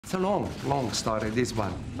It's a long, long story, this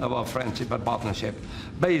one, about friendship and partnership,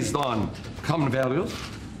 based on common values,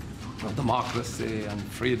 democracy and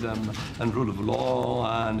freedom and rule of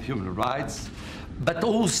law and human rights, but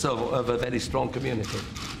also of a very strong community.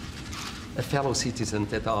 A fellow citizens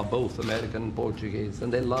that are both American and Portuguese,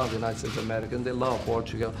 and they love the United States of America, and they love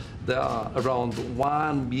Portugal. There are around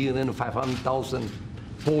 1,500,000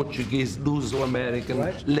 Portuguese,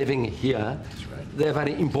 Luso-American living here. That's right. They're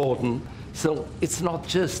very important. So it's not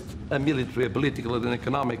just a military, a political, and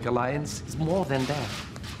economic alliance. It's more than that.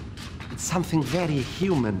 It's something very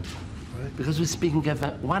human, because we're speaking of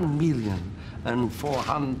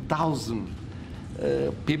 1,400,000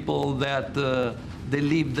 people that they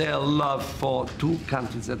live their love for two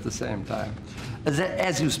countries at the same time.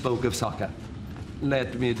 As you spoke of soccer,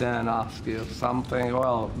 let me then ask you something,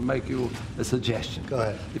 well, make you a suggestion. Go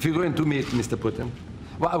ahead. If you're going to meet Mr. Putin,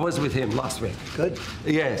 well, I was with him last week. Good.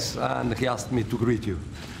 Yes, and he asked me to greet you.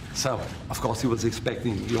 So, of course, he was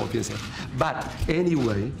expecting your visit. But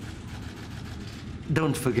anyway,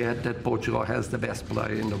 don't forget that Portugal has the best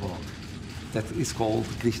player in the world. That is called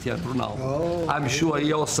Cristiano Ronaldo. Oh, I'm sure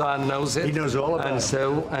your son knows it. He knows all about it.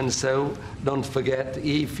 And so, don't forget,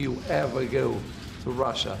 if you ever go to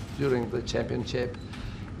Russia during the championship,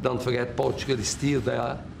 don't forget Portugal is still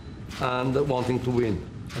there and wanting to win.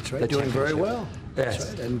 That's right, doing very well. Yes.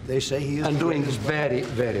 That's right. And they say he is. And doing very,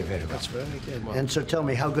 very, very well. That's very good. Well, and so tell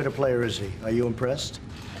me, how good a player is he? Are you impressed?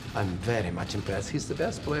 I'm very much impressed. He's the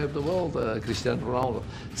best player of the world, Cristiano Ronaldo.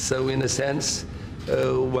 So in a sense,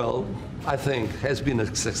 well, I think has been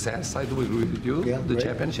a success. I do agree with you. Yeah, the great.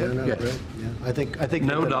 championship. No, yes. great. Yeah. I think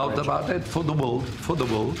no doubt about it. For the world, for the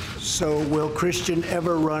world. So will Christian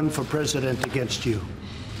ever run for president against you?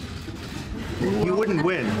 You wouldn't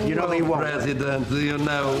win. You know he won't. President, you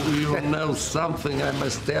know something. I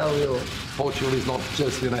must tell you, Portugal is not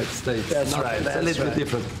just the United States. That's not, right. It's That's a little right. bit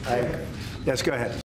different. Yes, go ahead.